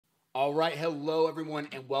All right. Hello, everyone,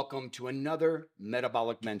 and welcome to another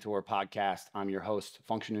Metabolic Mentor podcast. I'm your host,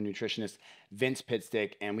 functional nutritionist Vince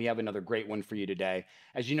Pitstick, and we have another great one for you today.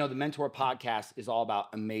 As you know, the Mentor podcast is all about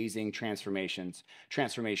amazing transformations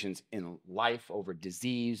in life, over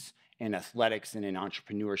disease, in athletics, and in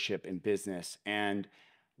entrepreneurship and business. And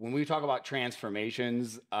when we talk about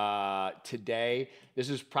transformations today, this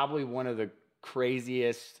is probably one of the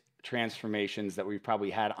craziest transformations that we've probably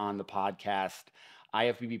had on the podcast.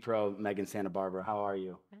 IFBB Pro, Meghan Santa Barbara. How are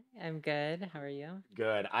you? Hi, I'm good. How are you?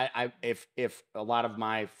 Good. If a lot of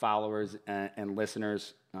my followers and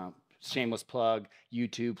listeners, shameless plug,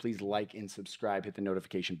 YouTube, please like and subscribe. Hit the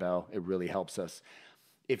notification bell. It really helps us.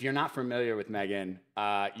 If you're not familiar with Meghan,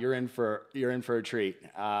 you're in for a treat.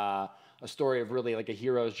 A story of really like a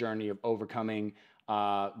hero's journey of overcoming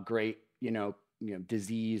great,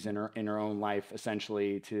 disease in her own life,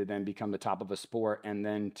 essentially, to then become the top of a sport and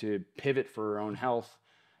then to pivot for her own health,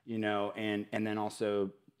 and then also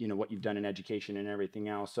what you've done in education and everything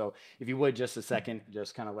else. So if you would, just a second,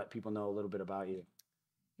 just kind of let people know a little bit about you.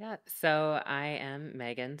 Yeah, so I am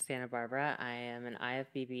Megan Santa Barbara. I am an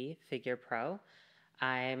IFBB figure pro.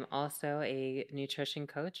 I'm also a nutrition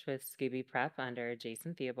coach with Scooby Prep under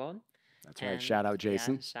Jason Theobald. That's right. And Shout out, yeah,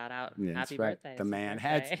 Jason. shout out. Yeah, that's Happy right. birthday. The It's his man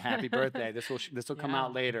had birthday. happy birthday. This will come Yeah.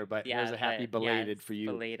 out later, but here's Yeah, a happy but yeah, belated it's for you.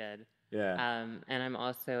 belated. Yeah. And I'm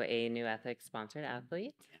also a New Ethics sponsored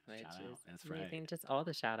athlete, which Shout is out. That's amazing. right. Just all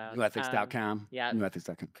the shout outs. Newethics.com. Yeah,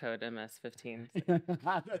 Newethics.com. code MS15.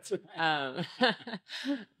 That's right. Um,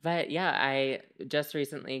 but yeah, I just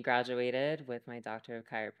recently graduated with my Doctor of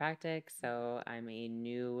Chiropractic, so I'm a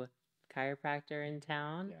new chiropractor in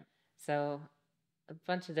town. Yeah. So a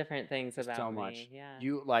bunch of different things So about much. me.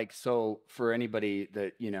 Yeah. So for anybody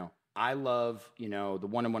that, I love, the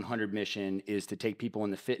 1 in 100 mission is to take people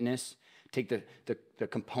in the fitness, take the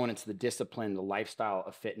components, the discipline, the lifestyle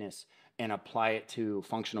of fitness, and apply it to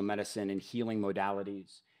functional medicine and healing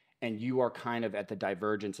modalities. And you are kind of at the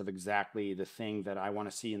divergence of exactly the thing that I want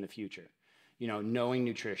to see in the future. Knowing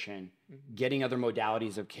nutrition, getting other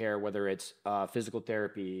modalities of care, whether it's physical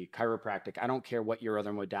therapy, chiropractic, I don't care what your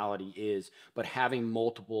other modality is, but having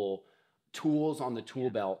multiple tools on the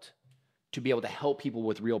tool belt to be able to help people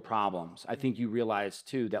with real problems. I think you realize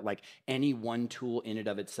too that like any one tool in and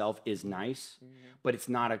of itself is nice, but it's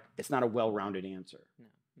not a well-rounded answer, No,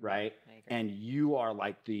 right? I agree. And you are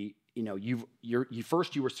like you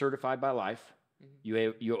were certified by Life.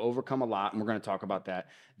 You overcome a lot, and we're going to talk about that.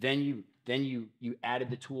 Then you added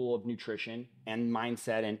the tool of nutrition and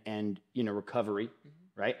mindset and recovery,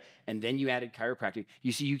 right? And then you added chiropractic.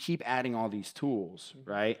 You see, you keep adding all these tools,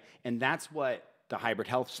 right? And that's what the Hybrid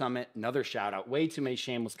Health Summit, another shout out, way too many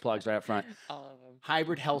shameless plugs right up front. All of them.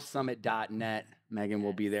 Hybridhealthsummit.net. Megan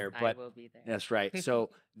will be there. I But will be there. that's right. So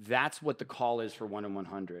that's what the call is for 1 in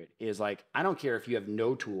 100 is like, I don't care if you have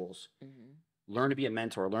no tools, learn to be a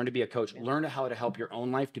mentor, learn to be a coach, learn how to help your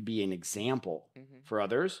own life to be an example for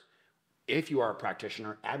others. If you are a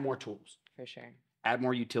practitioner, add more tools, For sure. add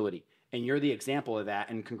more utility. And you're the example of that.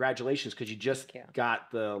 And congratulations, because you just Thank you.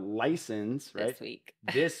 got the license, right? This week.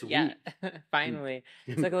 This Yeah, week. finally.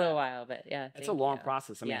 It took a little while, but yeah. It's a thank long you.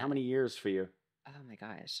 process. I mean, Yeah. how many years for you? Oh my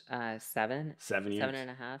gosh. 7. 7 years.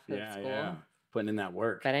 7.5 of Yeah, school. yeah. Putting in that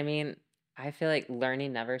work. But I mean, I feel like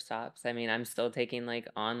learning never stops. I mean, I'm still taking like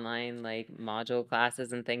online like module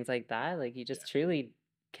classes and things like that. Like you just truly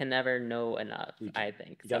can never know enough, I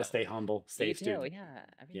think. You got to So stay humble, stay you a do, student. yeah.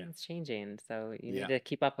 Everything's changing. So you Yeah. need to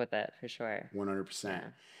keep up with it for sure. 100%. Yeah.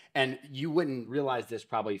 And you wouldn't realize this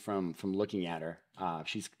probably from looking at her.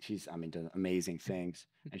 She's I mean, doing amazing things,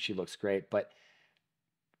 and she looks great. But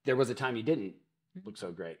there was a time you didn't look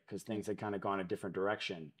so great because things had kind of gone a different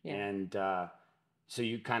direction. Yeah. And so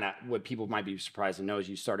you kind of, what people might be surprised to know is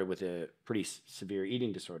you started with a pretty severe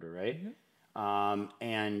eating disorder, right?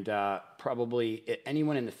 And probably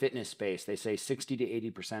anyone in the fitness space, they say 60 to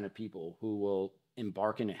 80% of people who will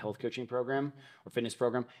embark in a health coaching program or fitness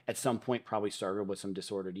program at some point probably started with some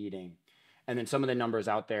disordered eating. And then some of the numbers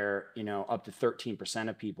out there, up to 13%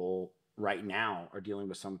 of people right now are dealing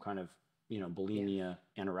with some kind of, bulimia,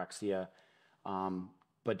 anorexia.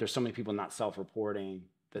 But there's so many people not self-reporting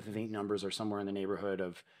that I think numbers are somewhere in the neighborhood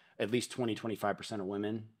of at least 20-25% of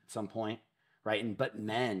women at some point, right? But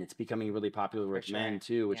men, it's becoming really popular with men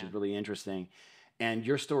too, which is really interesting. And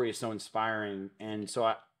your story is so inspiring. And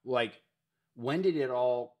so when did it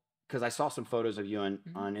all, because I saw some photos of you on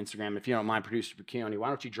Instagram. If you don't mind, producer Keone, why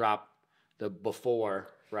don't you drop the before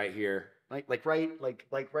right here? Like right,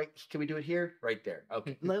 can we do it here? Right there.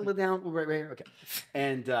 Okay. Look down, right here. Okay.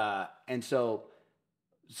 And so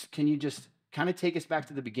can you just kind of take us back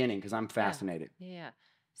to the beginning? Because I'm fascinated. Yeah.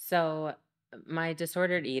 So My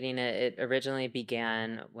disordered eating, it originally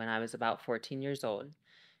began when I was about 14 years old.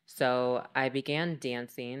 So I began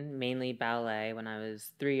dancing, mainly ballet, when I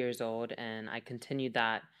was 3 years old, and I continued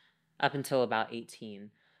that up until about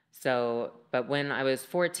 18. So, but when I was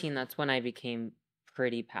 14, that's when I became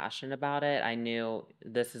pretty passionate about it. I knew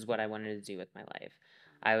this is what I wanted to do with my life.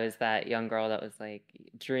 I was that young girl that was like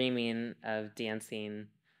dreaming of dancing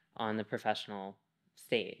on the professional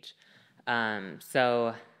stage.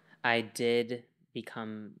 So I did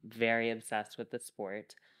become very obsessed with the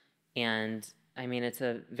sport. And I mean, it's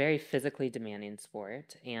a very physically demanding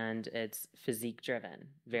sport and it's physique driven,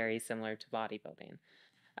 very similar to bodybuilding.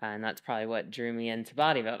 And that's probably what drew me into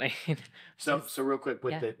bodybuilding. So real quick,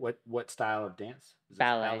 with Yeah, the what style of dance is this?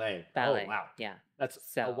 ballet, Ballet. Oh ballet. wow, Yeah. that's a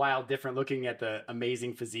So, while different. Looking at the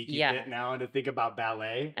amazing physique you yeah, get now, and to think about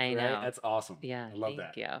ballet, I right? know. That's awesome. Yeah, I love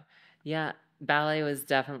thank that. you. Yeah, ballet was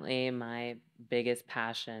definitely my biggest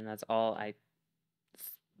passion. That's all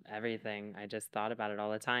everything. I just thought about it all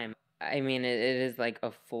the time. I mean, it is like a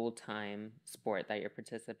full-time sport that you're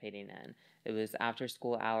participating in. It was after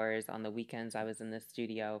school hours. On the weekends, I was in the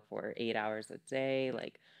studio for 8 hours a day,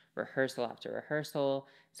 like rehearsal after rehearsal.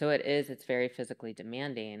 So it's very physically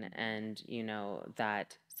demanding. And,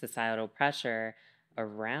 that societal pressure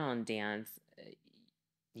around dance,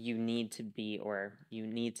 you need to be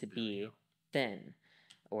thin,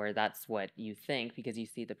 or that's what you think because you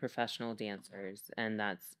see the professional dancers and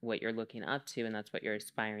that's what you're looking up to and that's what you're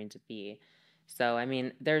aspiring to be. So, I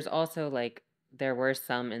mean, there were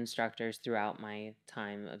some instructors throughout my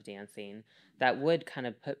time of dancing that would kind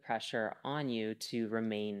of put pressure on you to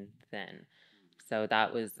remain thin. So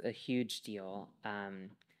that was a huge deal.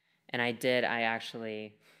 And I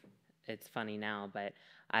actually, it's funny now, but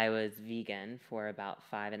I was vegan for about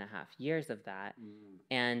 5.5 years of that.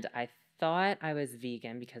 And I thought I was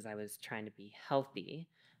vegan because I was trying to be healthy,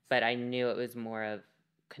 but I knew it was more of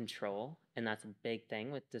control. And that's a big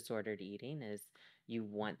thing with disordered eating is you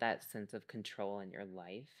want that sense of control in your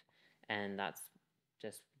life. And that's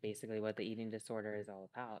just basically what the eating disorder is all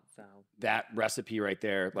about. So, That recipe right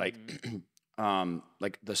there, mhm,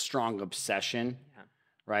 like the strong obsession, yeah.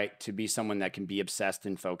 right? To be someone that can be obsessed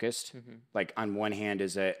and focused, Hmm. like on one hand,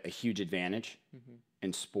 is a huge advantage Hmm.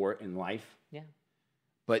 in sport and life. Yeah.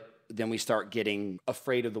 But then we start getting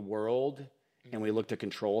afraid of the world and we Hmm. look to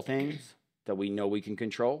control things that we know we can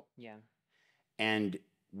control. Yeah. And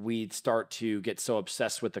we start to get so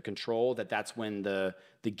obsessed with the control that that's when the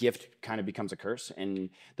gift kind of becomes a curse and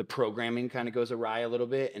the programming kind of goes awry a little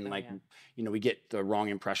bit, and Oh, like, yeah. we get the wrong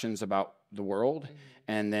impressions about the world, Hmm.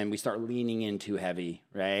 and then we start leaning in too heavy,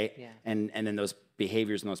 right? Yeah. And then those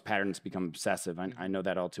behaviors and those patterns become obsessive. I Hmm. know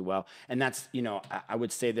that all too well. And that's, I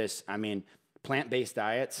would say this, I mean, plant-based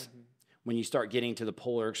diets, Hmm. when you start getting to the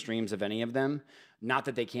polar extremes of any of them, not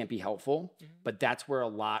that they can't be helpful, Hmm. but that's where a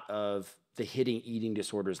lot of the hidden eating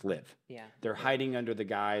disorders live. Yeah. They're hiding under the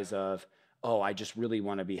guise of, oh, I just really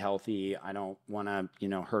want to be healthy. I don't want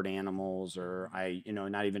to, hurt animals, or Hmm.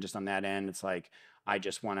 not even just on that end. It's like, I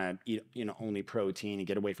just want to eat, only protein and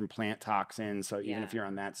get away from plant toxins. So even if Yeah. you're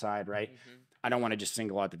on that side, right? Hmm. I don't want to just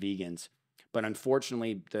single out the vegans. But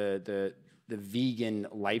unfortunately, the vegan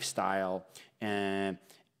lifestyle, and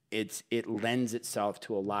it lends itself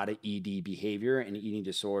to a lot of ED behavior and eating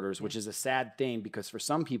disorders, Yeah. which is a sad thing because for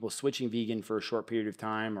some people, switching vegan for a short period of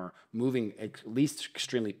time or moving at least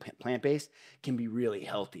extremely plant based can be really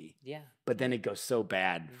healthy. Yeah. But Yeah. then it goes so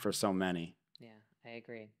bad for Hmm. so many. Yeah. I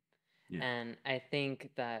agree. Yeah. And I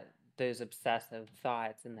think that those obsessive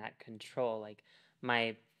thoughts and that control, like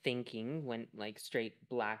my thinking went like straight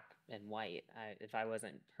black and white. If I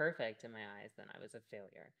wasn't perfect in my eyes, then I was a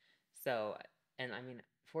failure. So, and I mean,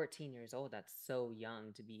 14 years old, that's so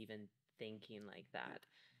young to be even thinking like that.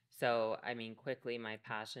 So, I mean, quickly my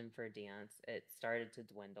passion for dance, it started to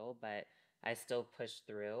dwindle, but I still pushed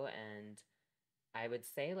through, and I would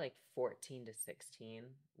say like 14 to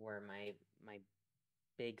 16 were my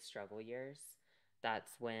big struggle years.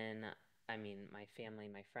 That's when, I mean, my family,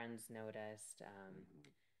 my friends noticed,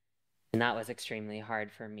 and that was extremely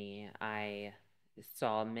hard for me. I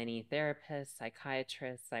saw many therapists,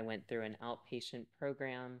 psychiatrists. I went through an outpatient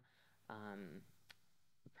program. Um,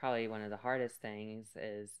 Probably one of the hardest things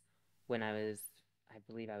is when I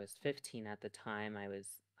believe I was 15 at the time, I was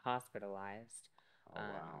hospitalized Oh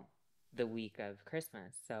wow. the week of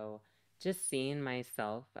Christmas. So just seeing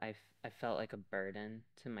myself, I felt like a burden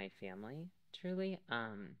to my family, truly.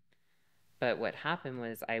 But what happened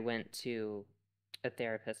was I went to a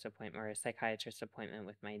therapist appointment or a psychiatrist appointment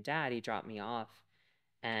with my dad. He dropped me off,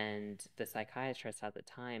 and the psychiatrist at the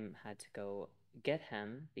time had to go get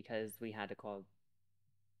him because we had to call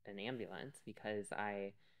an ambulance because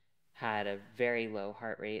had a very low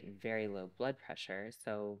heart rate and very low blood pressure.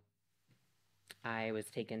 So I was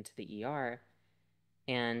taken to the ER.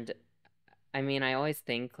 And I mean, I always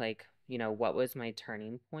think like, what was my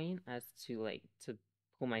turning point as to like to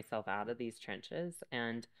pull myself out of these trenches?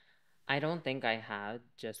 And I don't think I had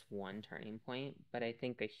just one turning point, but I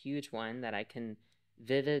think a huge one that I can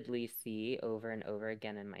vividly see over and over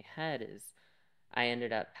again in my head is I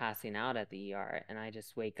ended up passing out at the ER, and I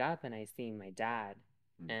just wake up and I see my dad,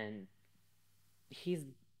 and he's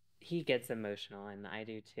he gets emotional, and I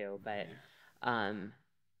do too, but um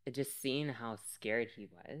just seeing how scared he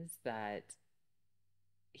was that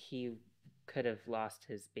he could have lost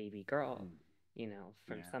his baby girl,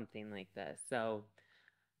 from something like this. So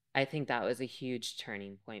I think that was a huge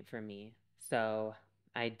turning point for me. So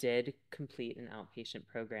I did complete an outpatient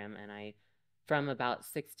program, and from about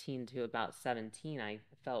 16 to about 17, I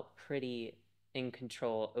felt pretty in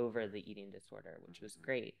control over the eating disorder, which was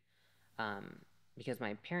great. Um, because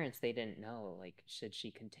my parents, they didn't know, like, should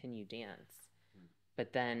she continue dance?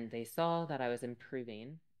 But then they saw that I was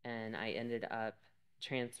improving, and I ended up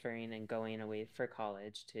transferring and going away for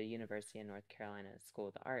college to University of North Carolina School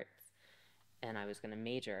of the Arts, and I was going to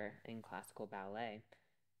major in classical ballet.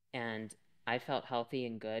 And I felt healthy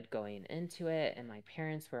and good going into it, and my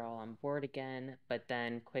parents were all on board again. But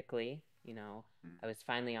then quickly, I was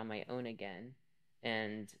finally on my own again,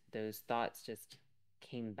 and those thoughts just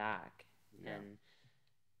came back. Yeah. And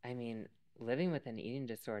I mean, living with an eating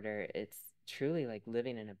disorder, it's truly like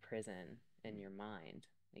living in a prison in your mind.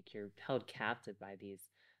 Like you're held captive by these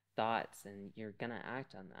thoughts and you're going to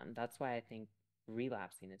act on them. That's why I think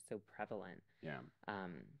relapsing is so prevalent. Yeah.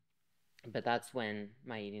 But that's when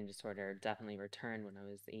my eating disorder definitely returned when I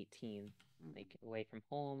was 18. Like away from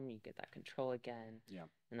home, you get that control again. Yeah.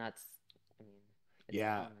 And that's, I mean, it's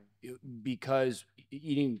Yeah, common. because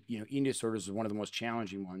eating disorders is one of the most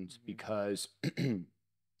challenging ones because you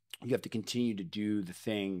have to continue to do the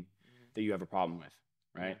thing that you have a problem with,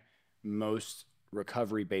 right? Most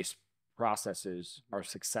recovery-based processes are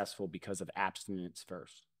successful because of abstinence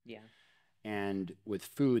first. Yeah. And with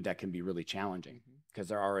food, that can be really challenging because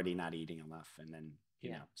they're already not eating enough. And then,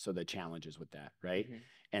 so the challenges with that, right?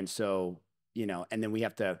 And so, and then we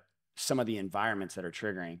have to, some of the environments that are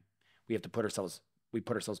triggering, we put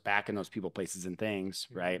ourselves back in those people, places, and things,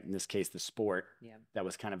 right? In this case, the sport, that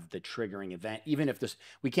was kind of the triggering event. Even if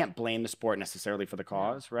we can't blame the sport necessarily for the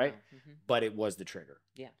cause, right? But it was the trigger.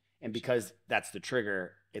 Yeah. And because that's the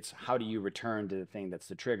trigger, it's how do you return to the thing that's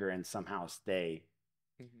the trigger and somehow stay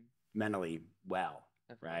mentally well,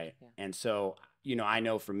 right? Yeah. And so, I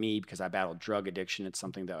know for me, because I battled drug addiction, it's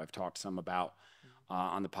something that I've talked some about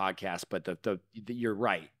on the podcast, but you're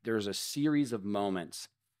right. There's a series of moments.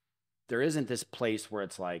 There isn't this place where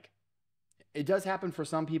it's like, it does happen for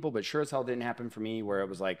some people, but sure as hell didn't happen for me, where it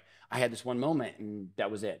was like, I had this one moment and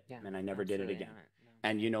that was it. Yeah, and I never did it again. No.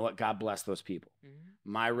 And you know what? God bless those people.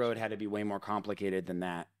 My road had to be way more complicated than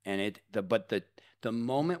that. And the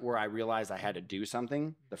moment where I realized I had to do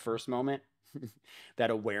something, the first moment, that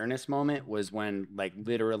awareness moment was when like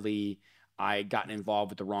literally I got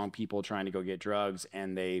involved with the wrong people trying to go get drugs,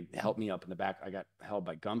 and they helped me up in the back. I got held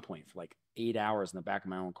by gunpoint for like 8 hours in the back of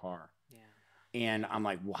my own car. Yeah. And I'm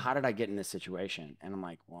like, well, how did I get in this situation? And I'm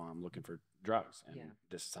like, well, I'm looking for drugs, and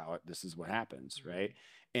this is what happens. Right.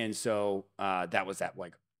 And so that was that,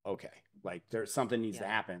 like, okay, like there's something needs to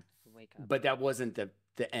happen. Wake up. But that wasn't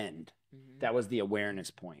the end. That was the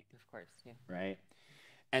awareness point. Of course. Yeah. Right.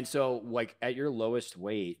 And so like at your lowest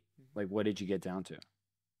weight, like what did you get down to?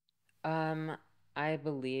 I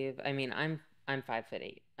believe, I mean, I'm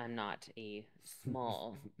 5'8". I'm not a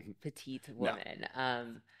small petite woman.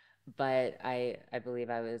 No. But I believe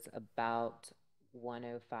I was about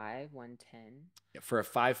 105, 110. For a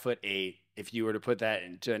 5'8", if you were to put that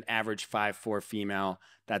into an average 5'4" female,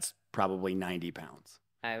 that's probably 90 pounds.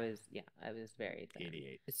 I was very thin.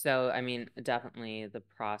 88. So, I mean, definitely the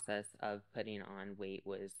process of putting on weight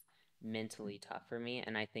was mentally tough for me.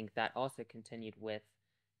 And I think that also continued with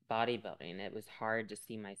bodybuilding. It was hard to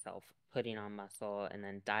see myself putting on muscle and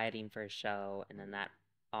then dieting for a show. And then that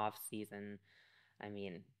off season, I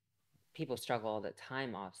mean, people struggle all the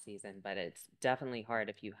time off season, but it's definitely hard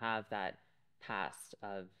if you have that past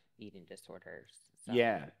of eating disorders. So.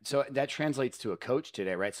 Yeah. So that translates to a coach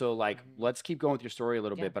today, right? So like, let's keep going with your story a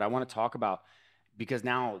little bit, but I want to talk about, because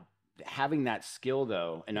now having that skill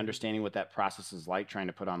though, and understanding what that process is like trying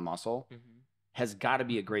to put on muscle has got to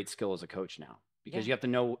be a great skill as a coach now, because you have to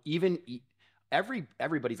know, even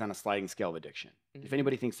everybody's on a sliding scale of addiction. If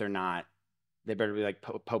anybody thinks they're not, they better be like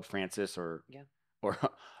Pope Francis or or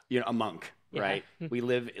a monk, Yeah. right? We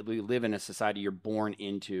live in a society. You're born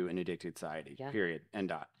into an addicted society. Yeah, Period. End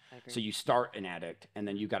dot. I So agree. you start an addict, and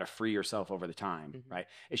then you got to free yourself over the time, Hmm. right?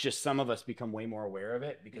 It's just some of us become way more aware of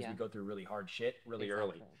it because we Yeah, go through really hard shit really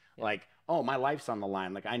early. exactly. Yeah. Like, oh, my life's on the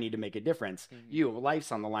line. Like, I need to make a difference. Hmm.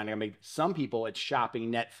 Life's on the line. I make some people. It's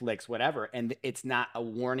shopping, Netflix, whatever, and it's not a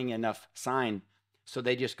warning enough sign, so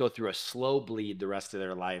they just go through a slow bleed the rest of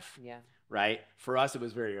their life, Yeah. right? For us, it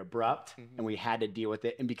was very abrupt, and Hmm. we had to deal with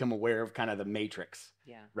it and become aware of kind of the matrix,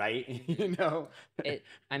 Yeah. right? Hmm. Yeah.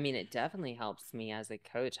 I mean, it definitely helps me as a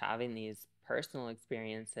coach having these personal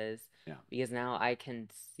experiences because now I can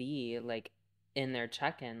see, like, in their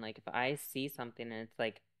check-in, like, if I see something and it's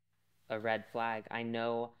like a red flag, I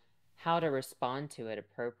know how to respond to it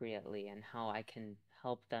appropriately and how I can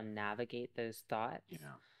help them navigate those thoughts.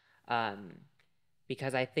 Yeah. Um,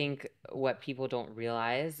 because I think what people don't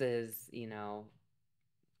realize is,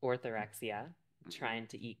 orthorexia, trying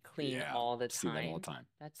to eat clean Yeah. all the See that all the time, time.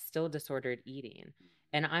 that's still disordered eating.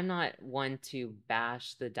 And I'm not one to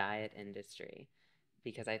bash the diet industry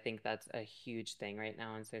because I think that's a huge thing right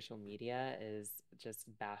now on social media is just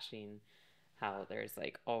bashing how there's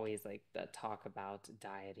like always like the talk about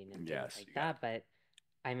dieting and things Yes, like you got it. that. But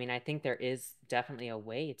I mean, I think there is definitely a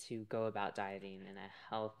way to go about dieting in a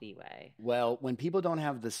healthy way. Well, when people don't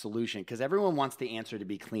have the solution, because everyone wants the answer to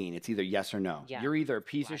be clean, it's either yes or no. Yeah, You're either a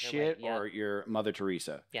piece of black or white. shit Yep. or you're Mother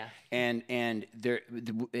Teresa, Yeah. and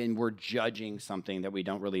we're judging something that we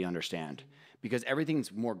don't really understand, Hmm. because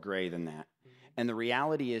everything's more gray than that. Hmm. And the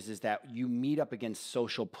reality is that you meet up against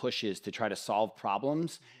social pushes to try to solve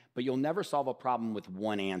problems, but you'll never solve a problem with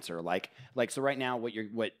one answer. Like so right now, what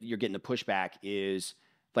you're getting the pushback is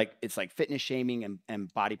like it's like fitness shaming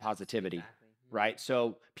and body Yes, positivity, exactly. right?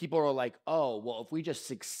 So people are like, oh, well, if we just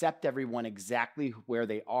accept everyone exactly where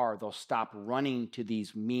they are, they'll stop running to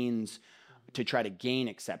these means Hmm. to try to gain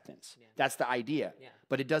acceptance. Yeah. That's the idea. Yeah.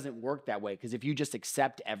 But it doesn't work that way, because if you just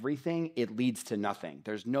accept everything, it leads to nothing.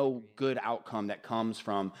 There's no Agreed. good outcome that comes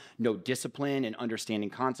from no discipline and understanding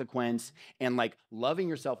consequence and like loving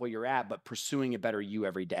yourself where you're at, but pursuing a better you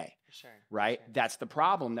every day, For sure. For right? sure. That's the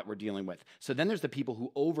problem that we're dealing with. So then there's the people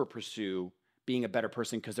who over pursue being a better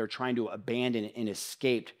person because they're trying to abandon and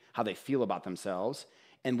escape how they feel about themselves.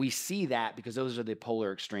 And we see that because those are the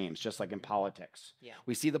polar extremes, just like in politics. Yeah.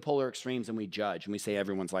 We see the polar extremes and we judge and we say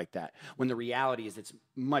everyone's like that. When the reality is it's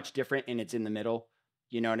much different and it's in the middle.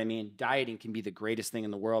 You know what I mean? Dieting can be the greatest thing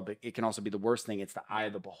in the world, but it can also be the worst thing. It's the eye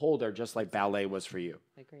of the beholder, just like ballet was for you.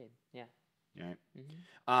 Agreed. Yeah. Right.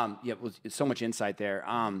 Hmm. Yeah, it was so much insight there.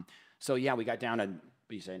 So yeah, we got down to, what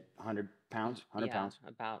you say, 100 pounds, 100 Yeah, pounds.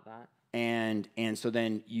 about that. And so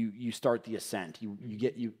then you start the ascent. You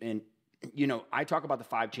get you and I talk about the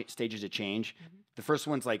five stages of change. Hmm. The first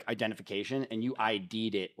one's like identification, and you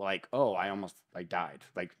ID'd it like, oh, I almost like died.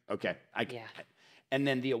 Like, okay, Yeah. and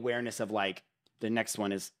then the awareness of like the next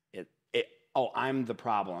one is oh, I'm the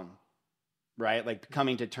problem, right? Like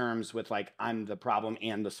coming to terms with like I'm the problem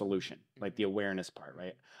and the solution, like the awareness part,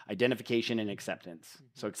 right? Identification and acceptance.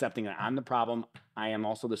 So accepting that I'm the problem, I am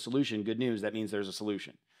also the solution. Good news, that means there's a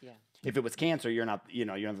solution. Yeah. If it was cancer, you're not, you're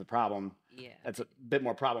not the problem. Yeah. That's a bit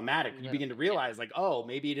more problematic. You begin to realize like, oh,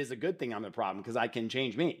 maybe it is a good thing I'm the problem because I can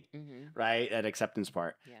change me, Hmm. right? That acceptance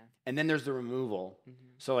part. Yeah. And then there's the removal. Hmm.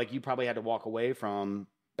 So like you probably had to walk away from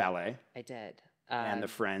ballet I did. and the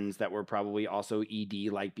friends that were probably also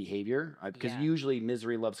ED-like behavior, because Yeah. usually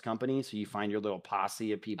misery loves company. So you find your little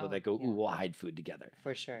posse of people Oh, that go, ooh, yeah. we'll hide food together.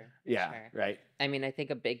 For sure. For Yeah, sure. right. I mean, I think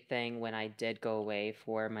a big thing when I did go away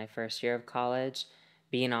for my first year of college,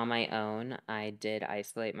 being on my own, I did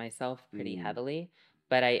isolate myself pretty heavily.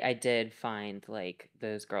 But I did find like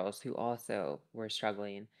those girls who also were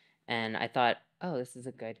struggling. And I thought, oh, this is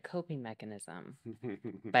a good coping mechanism.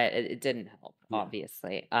 But it didn't help, Yeah.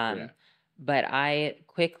 obviously. Yeah. But I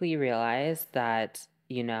quickly realized that,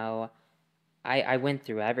 I went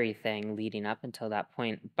through everything leading up until that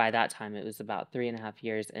point. By that time, it was about 3.5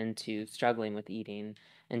 years into struggling with eating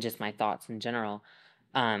and just my thoughts in general.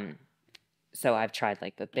 Um, so I've tried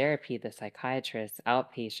like the therapy, the psychiatrist,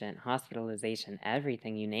 outpatient, hospitalization,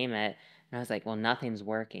 everything, you name it. And I was like, well, nothing's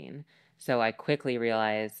working. So I quickly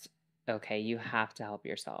realized, okay, you have to help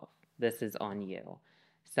yourself. This is on you.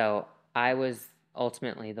 So I was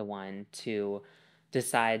ultimately the one to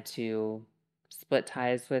decide to split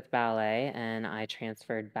ties with ballet and I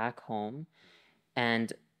transferred back home.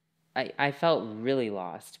 And I felt really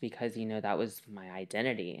lost because, that was my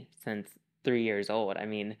identity since 3 years old. I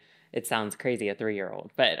mean, it sounds crazy, a 3-year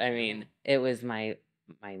old, but I mean, it was my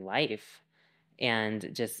life. And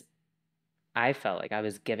just, I felt like I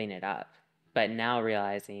was giving it up. But now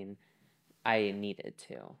realizing I needed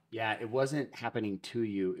to. Yeah, it wasn't happening to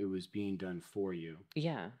you, it was being done for you.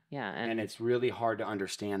 Yeah, yeah, And and it's really hard to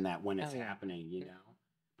understand that when it's oh yeah, happening, you know.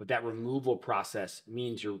 But that removal process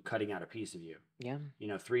means you're cutting out a piece of you. yeah,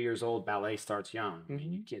 3 years old, ballet starts young. I mean,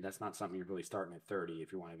 you mm-hmm. can't, that's not something you're really starting at 30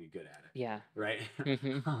 if you want to be good at it, Yeah, right?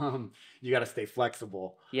 mm-hmm. You got to stay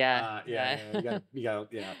flexible. Yeah, Yeah, yeah. yeah,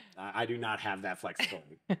 yeah. I do not have that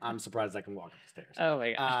flexibility. I'm surprised I can walk up the stairs. Oh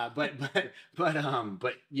my gosh.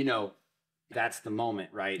 But that's the moment,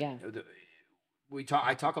 right? Yeah.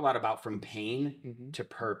 I talk a lot about from pain Mm-hmm. to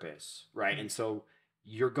purpose, right? And so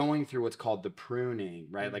you're going through what's called the pruning,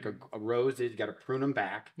 right? Like Mm-hmm. a rose, you got to prune them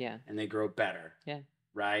back Yeah, and they grow better, yeah.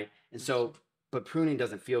 right? And That's true. so, but pruning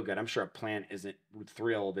doesn't feel good. I'm sure a plant isn't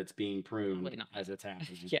thrilled it's being pruned Probably not. as it's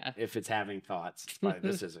happening. Yeah. If it's having thoughts, it's probably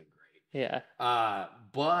this isn't great. Yeah.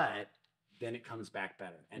 But then it comes back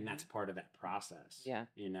better, and Mm-hmm. that's part of that process, Yeah.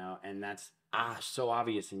 and that's so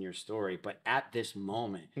obvious in your story. But at this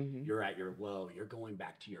moment, Mm-hmm. you're at your low. You're going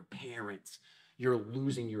back to your parents. You're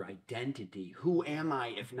losing your identity. Who am I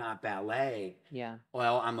if not ballet? Yeah.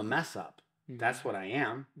 Well, I'm a mess up. Mm-hmm. That's what I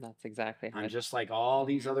am. That's exactly how I'm it just like all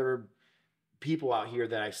these mm-hmm. other people out here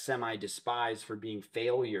that I semi despise for being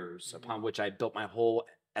failures, Mm-hmm. upon which I built my whole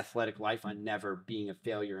athletic life on never being a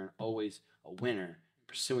failure and always a winner,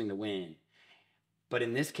 pursuing the win. But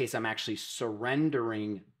in this case, I'm actually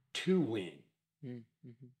surrendering to win. Mm-hmm.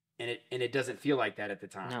 And it doesn't feel like that at the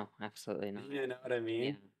time. No, absolutely not. You know what I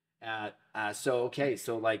mean? Yeah. So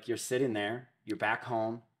like you're sitting there, you're back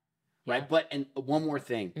home, right? Yeah. But and one more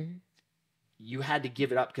thing, Mm-hmm. you had to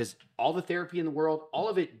give it up because all the therapy in the world, all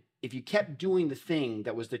of it, if you kept doing the thing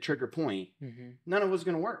that was the trigger point, Mm-hmm. none of it was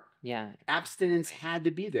going to work. Yeah, Abstinence had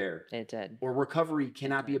to be there, it did. or recovery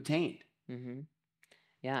cannot be did. obtained. Mm-hmm.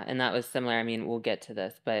 Yeah, and that was similar. I mean, we'll get to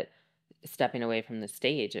this, but stepping away from the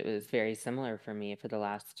stage, it was very similar for me. For the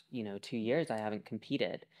last, 2 years, I haven't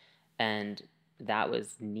competed, and that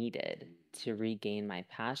was needed to regain my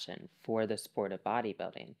passion for the sport of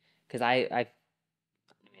bodybuilding. Because I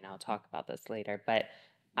mean, I'll talk about this later, but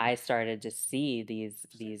I started to see these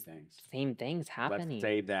same things Let's happening.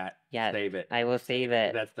 save that. Yeah, Save it. I will save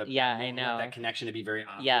it. That's the Yeah, we I want know. that connection to be very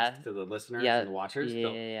obvious Yeah. to the listeners Yeah. and the watchers. Yeah,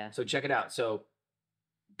 yeah. So check it out. So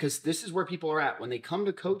because this is where people are at when they come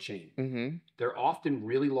to coaching, Mm-hmm. they're often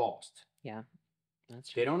really lost. Yeah, that's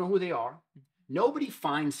true. They don't know who they are. Nobody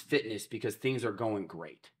finds fitness because things are going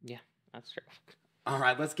great. Yeah, that's true. All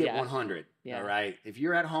right, let's get Yeah. 100. Yeah. All right. If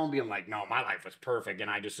you're at home being like, no, my life was perfect, and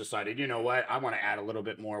I just decided, you know what, I want to add a little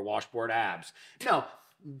bit more washboard abs. No,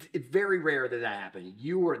 it's very rare that happened.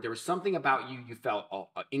 There was something about you felt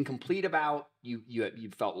incomplete about. You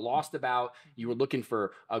felt lost about. You were looking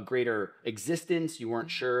for a greater existence. You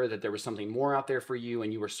weren't sure that there was something more out there for you,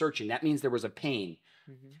 and you were searching. That means there was a pain.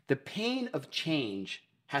 Mm-hmm. The pain of change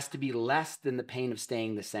has to be less than the pain of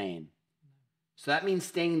staying the same. So that means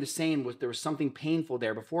staying the same there was something painful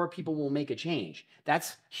there before people will make a change.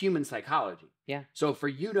 That's human psychology. Yeah. So for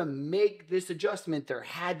you to make this adjustment, there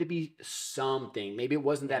had to be something. Maybe it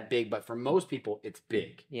wasn't that big, but for most people, it's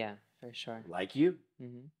big. Yeah, for sure. Like you.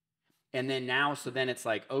 Mm-hmm. And then then it's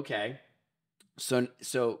like, okay.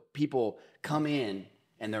 So people come in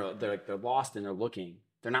and they're lost and they're looking.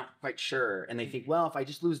 They're not quite sure. And they think, well, if I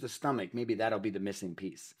just lose the stomach, maybe that'll be the missing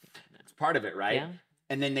piece. It's part of it, right? Yeah.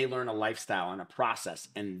 And then they learn a lifestyle and a process.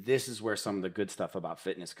 And this is where some of the good stuff about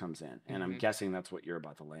fitness comes in. And I'm guessing that's what you're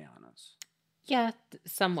about to lay on us. Yeah,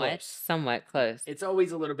 somewhat close. It's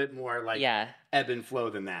always a little bit more like ebb and flow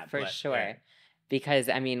than that. For sure. Yeah. Because,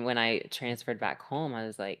 I mean, when I transferred back home, I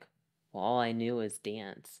was like, well, all I knew was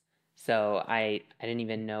dance. So I didn't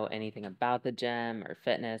even know anything about the gym or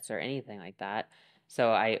fitness or anything like that.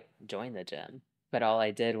 So I joined the gym. But all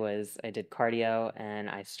I did was I did cardio and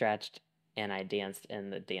I stretched and I danced in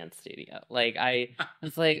the dance studio. Like, I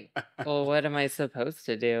was like, well, what am I supposed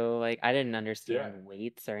to do? Like, I didn't understand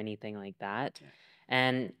weights or anything like that. Yeah.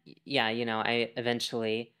 And I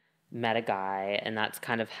eventually met a guy, and that's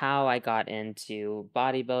kind of how I got into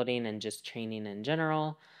bodybuilding and just training in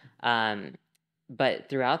general. But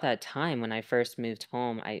throughout that time, when I first moved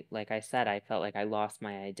home, like I said, I felt like I lost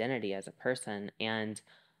my identity as a person, and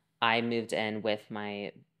I moved in with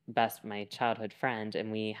my childhood friend,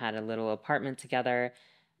 and we had a little apartment together,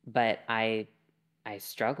 but I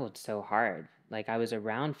struggled so hard. Like, I was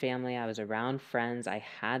around family, I was around friends, I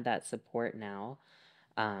had that support now,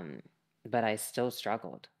 but I still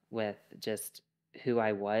struggled with just who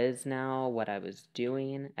I was now, what I was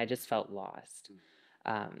doing. I just felt lost.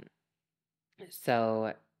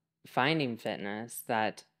 So finding fitness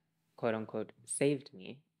that quote unquote saved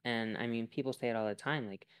me, and I mean, people say it all the time,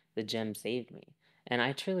 like the gym saved me, and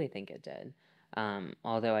I truly think it did.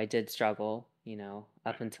 Although I did struggle,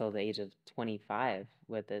 up until the age of 25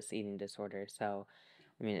 with this eating disorder. So,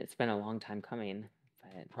 I mean, it's been a long time coming,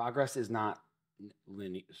 but Progress is not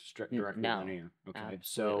linear, directly no, linear. Okay.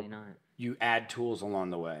 So absolutely not. you add tools along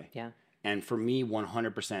the way. Yeah. And for me,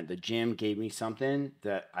 100%, the gym gave me something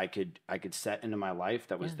that I could set into my life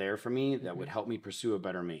that was Yeah. there for me that would Mhm. help me pursue a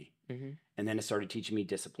better me. Mhm. And then it started teaching me Yep.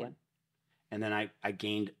 discipline. And then I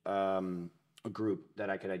gained a group that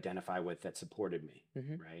I could identify with that supported me,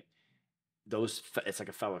 Mhm. right? It's like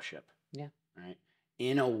a fellowship, Yeah. right?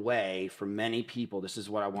 In a way, for many people, this is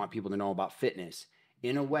what I want people to know about fitness.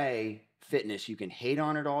 In a way, fitness, you can hate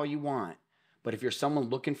on it all you want, but if you're someone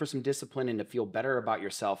looking for some discipline and to feel better about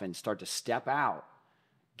yourself and start to step out,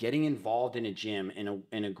 getting involved in a gym,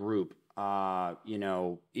 in a group,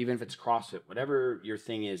 even if it's CrossFit, whatever your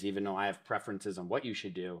thing is, even though I have preferences on what you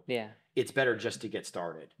should do, Yeah. it's better just to get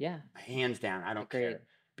started. Yeah. Hands down, I don't Agreed. care,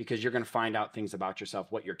 because you're going to find out things about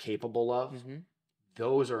yourself, what you're capable of. Mhm.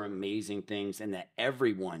 Those are amazing things, and that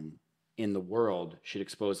everyone in the world should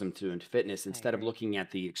expose them to into fitness, I instead of agree. looking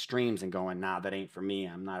at the extremes and going, nah, that ain't for me.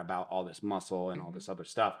 I'm not about all this muscle and all Mhm. this other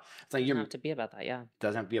stuff. It's like Doesn't you're have to be about that. Yeah.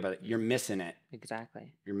 doesn't have to be about it. You're missing it.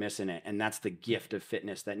 Exactly. You're missing it. And that's the gift of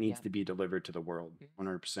fitness that needs Yeah. to be delivered to the world. Mhm.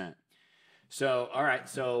 100%. So, all right.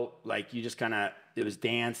 So, like, you just kind of, it was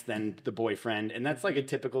dance, then the boyfriend. And that's like a Mhm.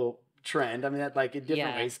 typical trend. I mean, that like in different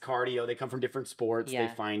Yeah. ways, cardio, they come from different sports, they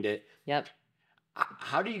Yeah. find it. Yep.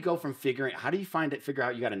 How do you go from how do you figure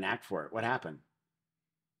out you got a knack for it? What happened?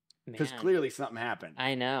 Because Man, clearly something happened.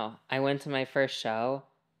 I know. I went to my first show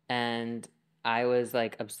and I was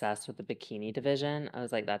like obsessed with the bikini division. I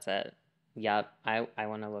was like, that's it. Yep, I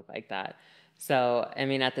want to look like that. So, I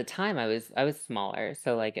mean, at the time I was smaller,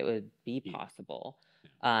 so like it would be Yeah. possible.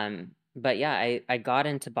 But yeah, I got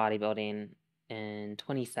into bodybuilding in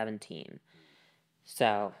 2017.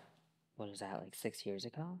 So, what is that, like 6 years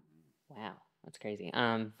ago? Wow, that's crazy.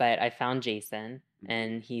 But I found Jason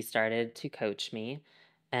and he started to coach me,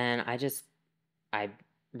 and I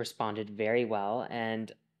responded very well,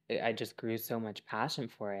 and I just grew so much passion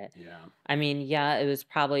for it. Yeah. I mean, yeah, it was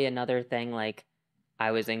probably another thing, like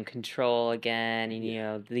I was in control again, and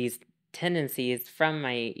Yeah. these tendencies from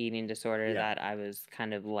my eating disorder Yeah. that I was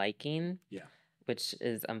kind of liking, Yeah. which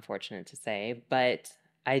is unfortunate to say, but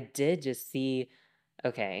I did just see,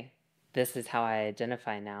 okay, this is how I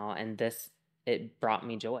identify now, and it brought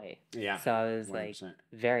me joy. Yeah. So I was like 100%.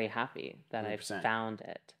 very happy that I 100%. found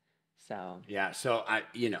it. So, Yeah. So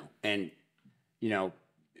you know,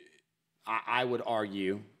 I would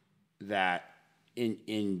argue that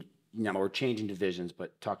we're changing divisions,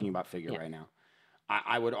 but talking about figure yeah. right now,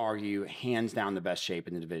 I would argue hands down the best shape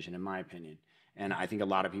in the division, in my opinion. And I think a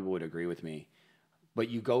lot of people would agree with me. But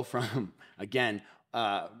you go from, again,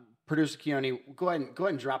 producer Keone, go ahead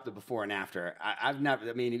and drop the before and after. I've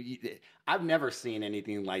never seen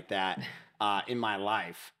anything like that in my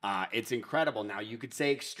life. It's incredible. Now you could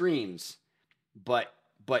say extremes, but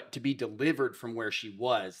to be delivered from where she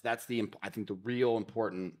was, that's I think the real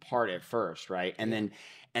important part at first, right? And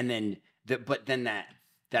Yeah. then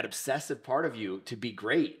that obsessive part of you to be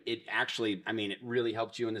great, it actually, I mean, it really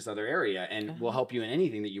helped you in this other area, and will help you in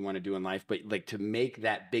anything that you want to do in life. But like, to make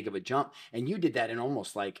that big of a jump, and you did that in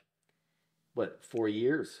almost like, what, 4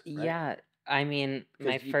 years, right? Yeah, I mean,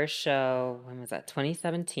 my Because first show, when was that?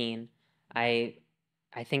 2017. I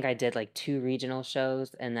I think I did like two regional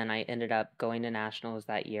shows, and then I ended up going to nationals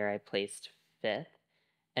that year. I placed fifth.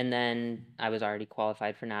 And then I was already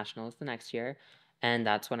qualified for nationals the next year. And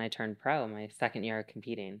that's when I turned pro. My second year of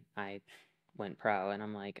competing, I went pro, and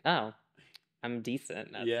I'm like, oh, I'm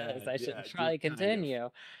decent at this. I should probably kind of. continue.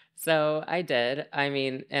 So I did. I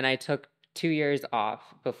mean, and I took 2 years off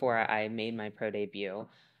before I made my pro debut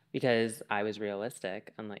because I was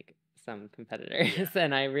realistic, unlike some competitors. Yeah.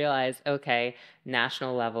 And I realized, okay,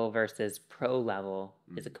 national level versus pro level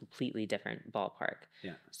is a Mm. completely different ballpark.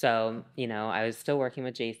 Yeah. So, I was still working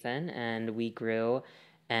with Jason, and we grew,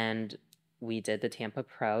 and we did the Tampa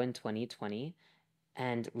Pro in 2020.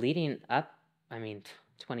 And leading up, I mean,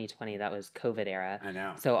 2020, that was COVID era. I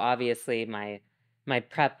know. So obviously my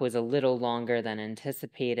prep was a little longer than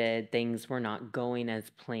anticipated. Things were not going as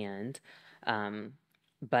planned.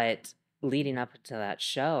 But leading up to that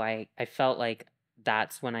show, I felt like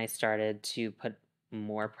that's when I started to put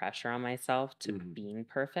more pressure on myself to being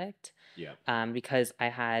perfect. Yeah. Because I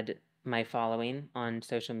had my following on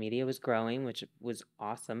social media was growing, which was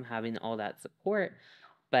awesome having all that support.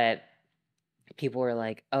 But people were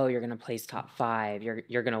like, "Oh, you're gonna place top 5.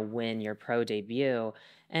 You're gonna win your pro debut."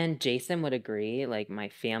 And Jason would agree. Like my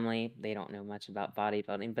family, they don't know much about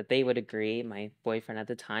bodybuilding, but they would agree. My boyfriend at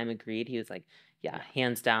the time agreed. He was like, "Yeah, Yeah.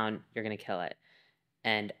 hands down, you're gonna kill it."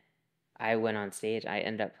 And I went on stage. I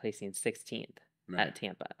ended up placing 16th Right. at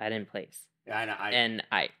Tampa. I didn't place, Yeah, and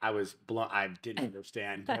I was blown. I didn't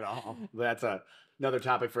understand at all. That's another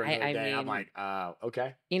topic for another I day. I'm mean, like,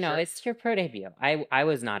 okay, you know, sure. it's your pro debut. I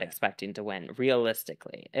was not Yeah. expecting to win,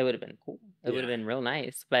 realistically. It would have been cool. It would Yeah. have been real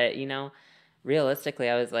nice. But, realistically,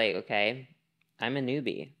 I was like, okay, I'm a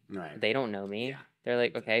newbie. Right. They don't know Yeah. me. They're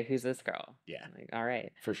like, okay, who's this girl? Yeah. I'm like, all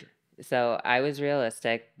right. For sure. So I was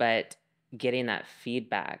realistic, but getting that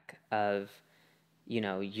feedback of,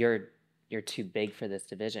 you're too big for this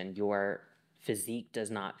division. Your physique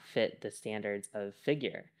does not fit the standards of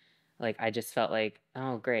figure. Like I just felt like,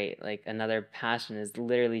 oh great, like another passion is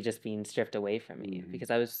literally just being stripped away from me Mhm.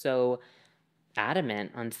 because I was so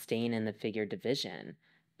adamant on staying in the figure division.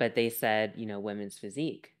 But they said, women's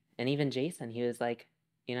physique. And even Jason, he was like,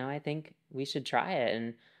 I think we should try it.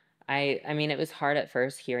 And I mean, it was hard at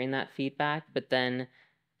first hearing that feedback, but then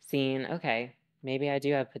seeing, okay, maybe I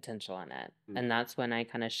do have potential in it. Mhm. And that's when I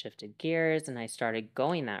kind of shifted gears and I started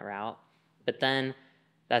going that route. But then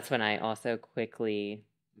that's when I also quickly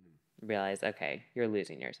Mhm. realized, okay, you're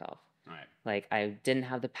losing yourself. Right. Like I didn't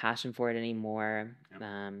have the passion for it anymore. Yep.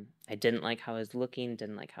 I didn't like how I was looking,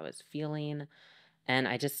 didn't like how I was feeling, and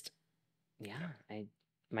I just, yeah, Yeah.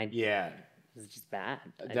 my Yeah. it was just bad.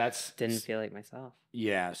 I That's didn't feel like myself.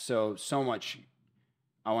 yeah. So much.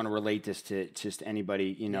 I want to relate this to just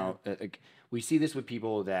anybody. We see this with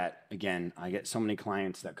people that again. I get so many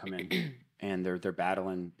clients that come in and they're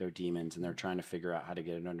battling their demons and they're trying to figure out how to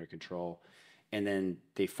get it under control, and then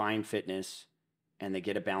they find fitness and they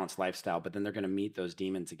get a balanced lifestyle, but then they're going to meet those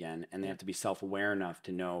demons again, and they have to be self-aware enough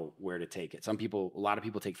to know where to take it. A lot of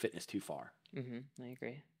people take fitness too far, I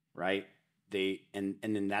agree. right? And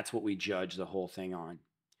then that's what we judge the whole thing on,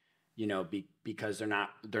 because they're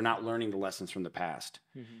not learning the lessons from the past.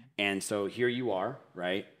 And so here you are,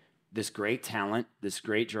 right? This great talent, this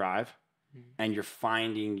great drive, and you're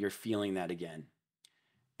feeling that again.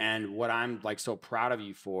 And what I'm like so proud of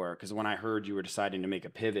you for, because when I heard you were deciding to make a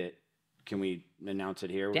pivot, can we announce it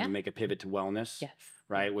here? We're Yeah. gonna make a pivot to wellness. Yes.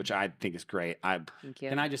 Right, which I think is great. Thank you.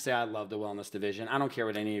 Can I just say I love the wellness division? I don't care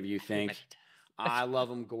what any of you think. I love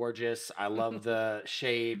them gorgeous. I love the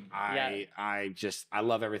shape. I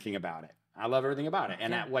love everything about it. I love everything about it.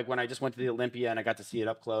 And like when I just went to the Olympia and I got to see it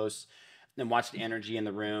up close and watch the energy in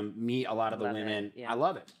the room, meet a lot of the women. Yeah. I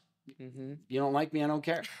love it. You don't like me, I don't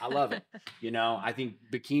care. I love it. I think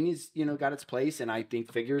bikinis, got its place, and I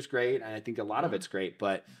think figure's great, and I think a lot of it's great,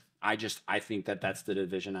 but I think that's the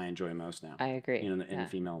division I enjoy most now. I agree. In the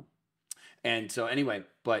female. And so anyway,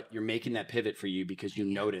 but you're making that pivot for you because you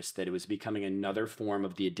noticed that it was becoming another form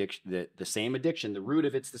of the addiction, the same addiction, the root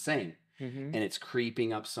of it's the same, and it's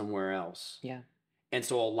creeping up somewhere else. Yeah. And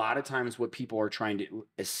so a lot of times what people are trying to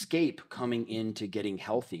escape coming into getting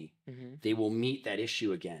healthy, they will meet that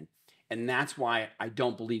issue again. And that's why I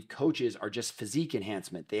don't believe coaches are just physique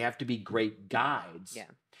enhancement. They have to be great guides. Yeah.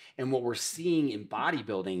 And what we're seeing in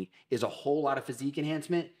bodybuilding is a whole lot of physique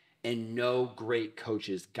enhancement and no great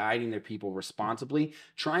coaches guiding their people responsibly,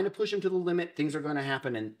 trying to push them to the limit. Things are going to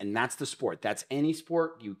happen. And that's the sport. That's any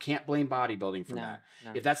sport. You can't blame bodybuilding for that.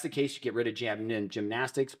 No. If that's the case, you get rid of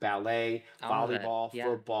gymnastics, ballet, volleyball,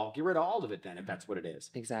 football. Get rid of all of it then, if that's what it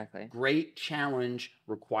is. Exactly. Great challenge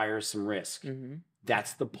requires some risk.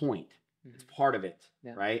 That's the point. It's part of it,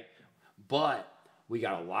 right? But we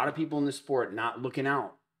got a lot of people in the sport not looking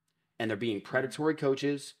out, and they're being predatory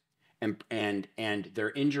coaches, and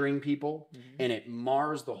they're injuring people, and it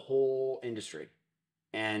mars the whole industry.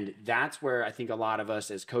 And that's where I think a lot of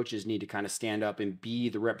us as coaches need to kind of stand up and be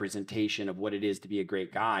the representation of what it is to be a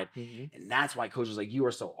great guide. And that's why coaches like you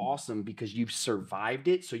are so awesome, because you've survived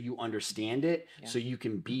it, so you understand it, so you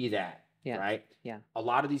can be that. Right? Yeah. A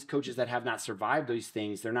lot of these coaches that have not survived these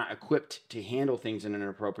things, they're not equipped to handle things in an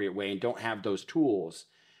appropriate way and don't have those tools.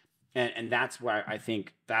 And that's why I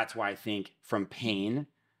think from pain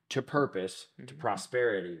to purpose to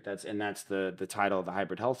prosperity. That's the title of the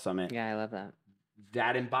Hybrid Health Summit. Yeah, I love that.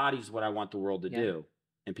 That embodies what I want the world to do.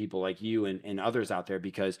 And people like you and others out there,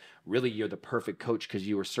 because really you're the perfect coach because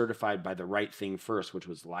you were certified by the right thing first, which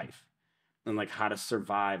was life. And like how to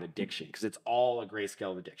survive addiction, because it's all a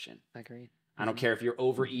grayscale of addiction. Agreed. I don't care if you're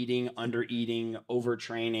overeating, undereating,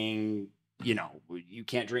 overtraining, you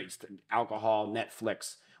can't drink alcohol,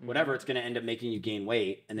 Netflix, whatever, it's going to end up making you gain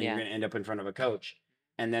weight. And then you're going to end up in front of a coach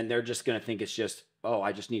and then they're just going to think it's just, oh,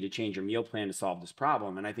 I just need to change your meal plan to solve this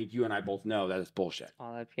problem. And I think you and I both know that it's bullshit.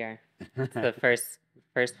 All up here. It's the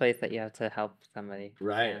first place that you have to help somebody.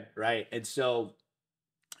 Right, Yeah. right. And so,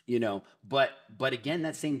 but again,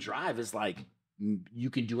 that same drive is like, you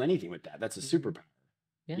can do anything with that. That's a superpower.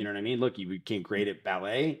 Yeah. You know what I mean? Look, you became great at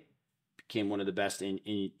ballet, became one of the best in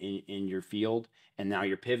your field, and now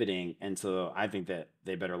you're pivoting. And so I think that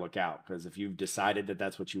they better look out, because if you've decided that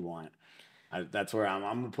that's what you want, that's where I'm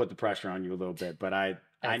gonna put the pressure on you a little bit. But I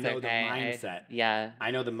That's know the okay. mindset. Yeah,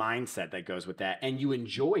 I know the mindset that goes with that, and you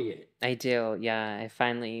enjoy it. I do. Yeah, I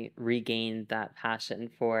finally regained that passion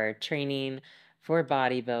for training, for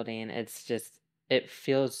bodybuilding. It's just, it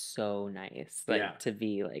feels so nice, Yeah. like to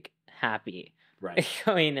be like happy Right.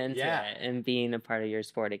 going into Yeah. it and being a part of your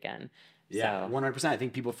sport again. Yeah, So 100%. I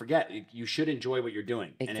think people forget you should enjoy what you're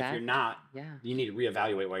doing. And if you're exactly. not, Yeah. you need to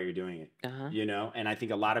reevaluate why you're doing it. Uh-huh. And I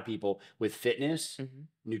think a lot of people with fitness, Mm-hmm.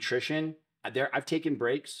 nutrition, I've taken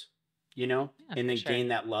breaks, Yeah, and for then sure. gain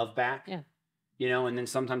that love back. Yeah. And then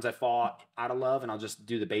sometimes I fall out of love and I'll just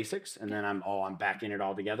do the basics, and Yeah. then I'm back in it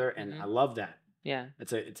all together. And Mm-hmm. I love that. Yeah.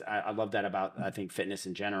 I love that about, I think, fitness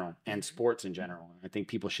in general and sports in general. I think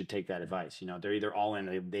people should take that advice. They're either all in,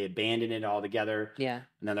 they abandon it altogether, Yeah.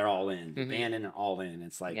 and then they're all in, Mm-hmm. abandon and all in.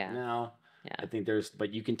 It's like, Yeah. no, Yeah. I think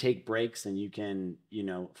but you can take breaks, and you can,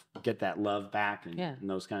 get that love back, and, Yeah. and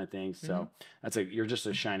those kind of things. Mm-hmm. So you're just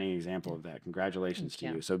a shining example of that. Congratulations to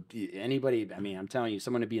Thank you. So anybody, I mean, I'm telling you,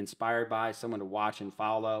 someone to be inspired by, someone to watch and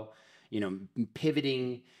follow,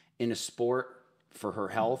 pivoting in a sport for her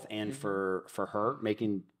health and Mm-hmm. for her,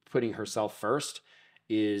 putting herself first,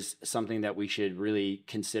 is something that we should really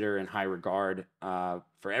consider in high regard,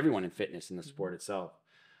 for everyone in fitness and the sport itself.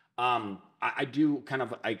 I do kind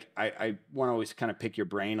of, I want to always kind of pick your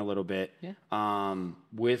brain a little bit, Yeah.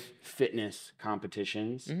 with fitness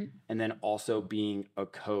competitions, Mm-hmm. and then also being a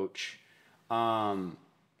coach, and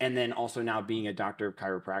then also now being a doctor of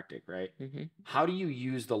chiropractic, right? Mm-hmm. How do you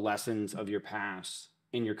use the lessons of your past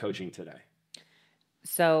in your coaching today?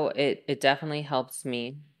 So it definitely helps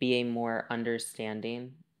me be a more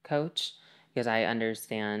understanding coach, because I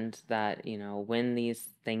understand that, when these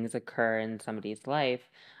things occur in somebody's life,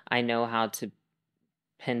 I know how to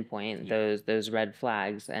pinpoint Yeah. those red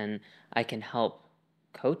flags, and I can help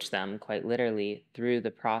coach them quite literally through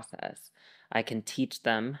the process. I can teach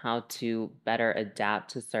them how to better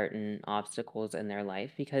adapt to certain obstacles in their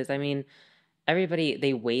life, because I mean, everybody,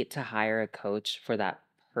 they wait to hire a coach for that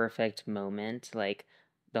perfect moment, like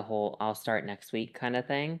the whole "I'll start next week" kind of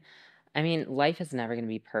thing. I mean, life is never going to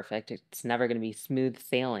be perfect. It's never going to be smooth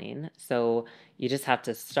sailing. So you just have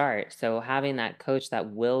to start. So having that coach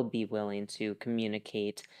that will be willing to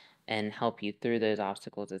communicate and help you through those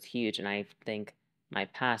obstacles is huge. And I think my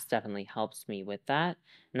past definitely helps me with that.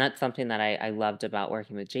 And that's something that I loved about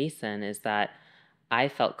working with Jason, is that I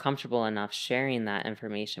felt comfortable enough sharing that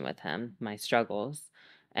information with him, my struggles,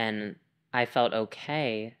 and I felt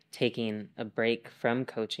okay taking a break from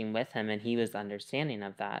coaching with him, and he was understanding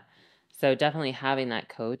of that. So definitely having that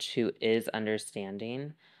coach who is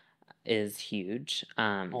understanding is huge.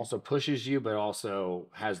 Also pushes you, but also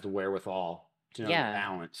has the wherewithal to know the Yeah.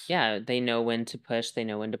 balance. Yeah, they know when to push, they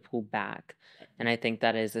know when to pull back. And I think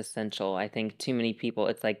that is essential. I think too many people,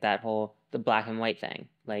 it's like that whole the black and white thing.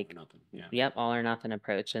 Like, Nothing. Yeah. yep, all or nothing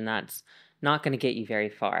approach, and that's not going to get you very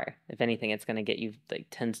far. If anything, it's going to get you like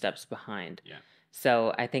 10 steps behind. Yeah.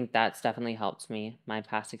 So I think that's definitely helped me, my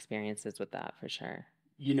past experiences with that for sure.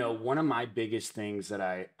 One of my biggest things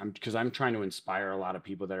that because I'm trying to inspire a lot of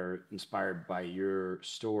people that are inspired by your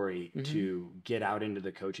story Mm-hmm. to get out into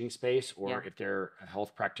the coaching space, or Yeah. if they're a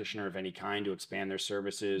health practitioner of any kind, to expand their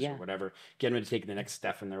services or Yeah. whatever, get them to take the next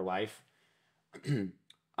step in their life.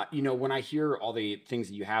 When I hear all the things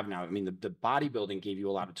that you have now, I mean, the bodybuilding gave you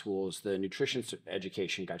a lot of tools, the nutrition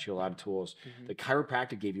education got you a lot of tools, Mm-hmm. the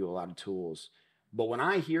chiropractic gave you a lot of tools. But when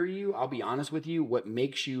I hear you, I'll be honest with you, what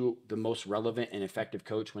makes you the most relevant and effective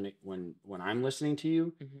coach when I'm listening to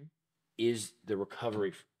you Mm-hmm. is the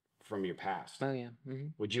recovery from your past. Oh yeah. Mm-hmm.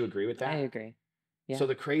 Would you agree with that? I agree. Yeah. So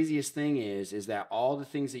the craziest thing is that all the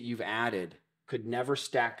things that you've added could never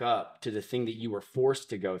stack up to the thing that you were forced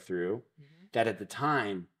to go through, Mm-hmm. that at the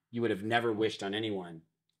time you would have never wished on anyone,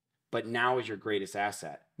 but now is your greatest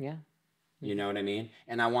asset. Yeah. You know what I mean?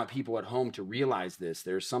 And I want people at home to realize this.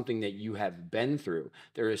 There's something that you have been through.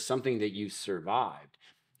 There is something that you survived.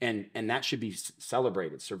 And that should be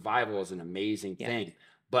celebrated. Survival is an amazing thing.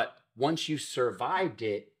 But once you survived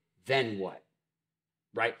it, then what?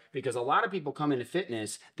 Right? Because a lot of people come into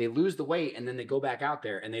fitness, they lose the weight, and then they go back out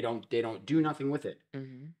there and they don't do nothing with it.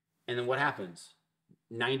 Mm-hmm. And then what happens?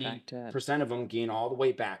 Back to it. 90% of them gain all the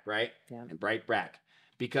weight back, right? Yeah. And right back.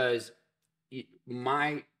 because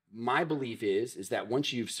my belief is that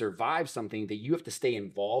once you've survived something, that you have to stay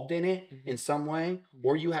involved in it in some way,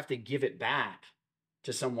 or you have to give it back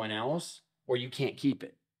to someone else, or you can't keep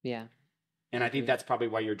it. Yeah. And I think that's probably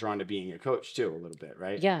why you're drawn to being a coach too, a little bit,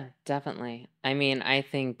 right? Yeah, definitely. I mean, I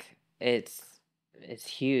think it's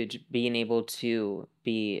huge being able to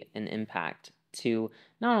be an impact to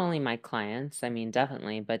not only my clients, I mean,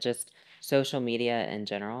 definitely, but just social media in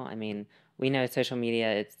general. I mean, we know social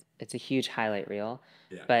media, it's a huge highlight reel,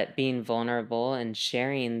 Yeah. but being vulnerable and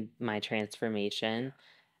sharing my transformation.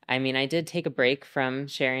 I mean, I did take a break from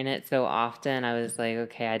sharing it so often. I was like,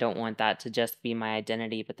 okay, I don't want that to just be my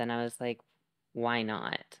identity. But then I was like, why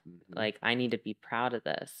not? Like, I need to be proud of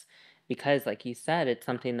this because, like you said, it's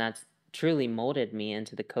something that's truly molded me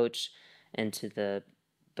into the coach, into the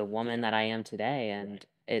woman that I am today, and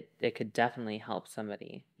it could definitely help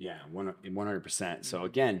somebody. Yeah, 100%. So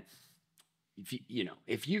again,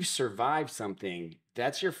 if if you've survived something,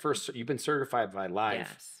 that's your first. You've been certified by life.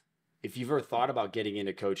 Yes. If you've ever thought about getting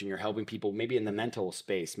into coaching, you're helping people, maybe in the mental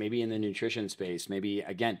space, maybe in the nutrition space, maybe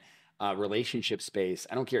again, relationship space.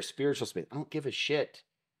 I don't care, spiritual space. I don't give a shit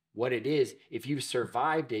what it is. If you've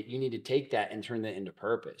survived it, you need to take that and turn that into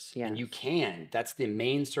purpose. And you Yes. can. That's the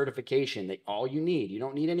main certification, that all you need. You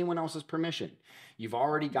don't need anyone else's permission. You've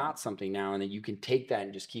already got something now, and then you can take that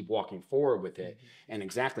and just keep walking forward with it. And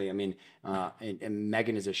exactly, I mean, and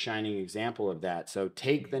Meghan is a shining example of that. So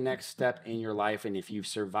take the next step in your life, and if you've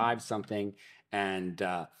survived something and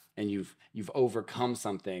you've overcome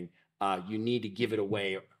something, you need to give it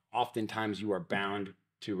away. Oftentimes, you are bound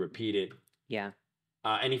to repeat it. Yeah.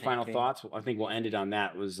 Any final agree. thoughts? I think we'll end it on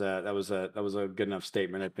that. That was a good enough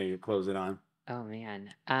statement, I think, to close it on. Oh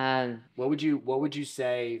man. What would you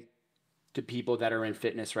say to people that are in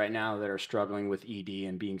fitness right now that are struggling with ED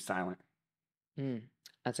and being silent?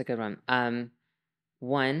 That's a good one.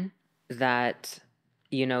 One, that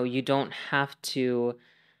you don't have to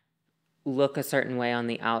look a certain way on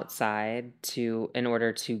the outside in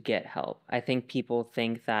order to get help. I think people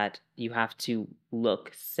think that you have to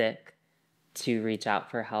look sick to reach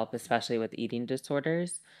out for help, especially with eating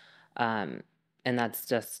disorders. Um, and that's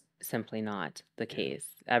just simply not the case.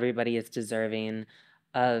 Everybody is deserving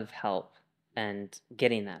of help and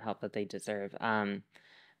getting that help that they deserve.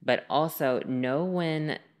 But also know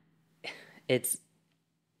when it's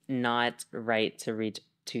not right to reach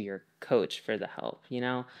to your coach for the help,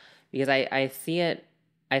 because I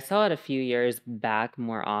saw it a few years back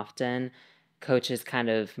more often. Coaches kind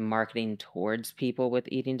of marketing towards people with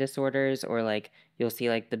eating disorders, or like you'll see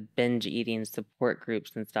like the binge eating support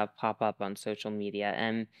groups and stuff pop up on social media.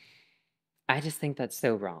 And I just think that's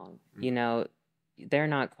so wrong. They're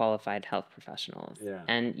not qualified health professionals. Yeah.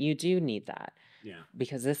 And you do need that. Yeah.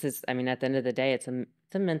 Because this is, I mean, at the end of the day, it's a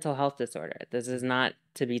mental health disorder. This is not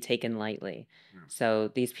to be taken lightly. Yeah.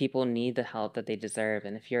 So these people need the help that they deserve.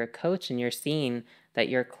 And if you're a coach and you're seeing that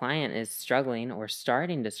your client is struggling or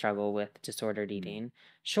starting to struggle with disordered eating,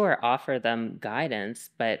 sure, offer them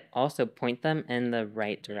guidance, but also point them in the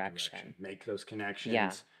right direction. Make those connections.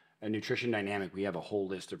 Yeah. A Nutrition Dynamic, we have a whole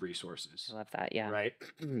list of resources. I love that. Yeah. Right.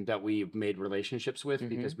 That we've made relationships with,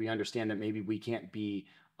 because we understand that maybe we can't be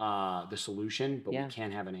the solution, but we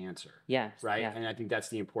can have an answer. Yes. Right. Yeah. And I think that's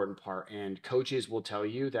the important part. And coaches will tell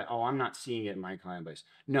you that, oh, I'm not seeing it in my client base.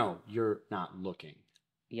 No, you're not looking.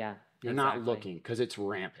 Yeah. You're not looking, because it's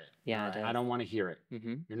rampant. Yeah. Right? I don't want to hear it.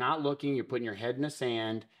 Mm-hmm. You're not looking. You're putting your head in the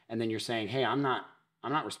sand, and then you're saying, hey, I'm not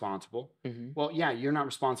responsible. Mm-hmm. Well, yeah, you're not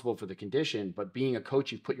responsible for the condition, but being a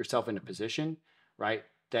coach, you've put yourself in a position, right,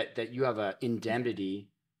 that you have an indemnity,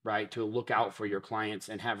 right, to look out for your clients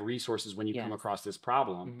and have resources when you come across this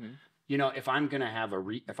problem. Mm-hmm. If I'm gonna have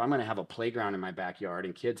a playground in my backyard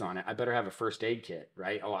and kids on it, I better have a first aid kit,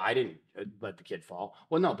 right? Oh, I didn't let the kid fall.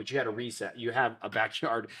 Well, no, but you had a reset. You have a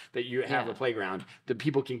backyard that you have a playground that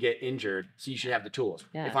people can get injured, so you should have the tools.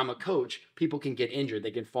 Yeah. If I'm a coach, people can get injured.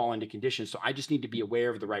 They can fall into conditions. So I just need to be aware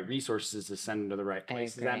of the right resources to send them to the right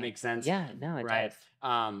place. Does that make sense? Yeah, no, it does.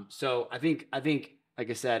 So I think, like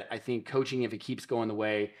I said, I think coaching, if it keeps going the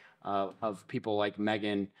way of people like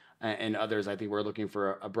Meghan and others, I think we're looking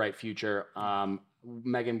for a bright future.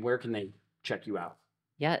 Meghan, where can they check you out?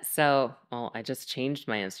 Yeah, so, well, I just changed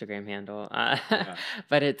my Instagram handle,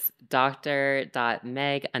 but it's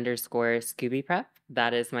dr.meg_ScoobyPrep.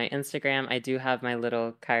 That is my Instagram. I do have my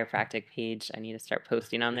little chiropractic page. I need to start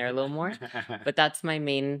posting on there a little more, but that's my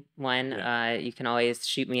main one. You can always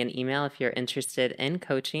shoot me an email if you're interested in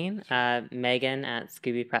coaching,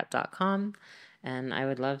 Meghan@ScoobyPrep.com. And I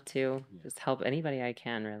would love to just help anybody I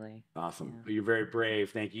can, really. Awesome. Yeah. You're very brave.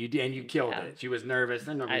 Thank you. And you killed Yeah. it. She was nervous.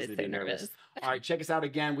 There's no I reason was to so be nervous. nervous. All right. Check us out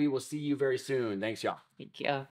again. We will see you very soon. Thanks, y'all. Thank you.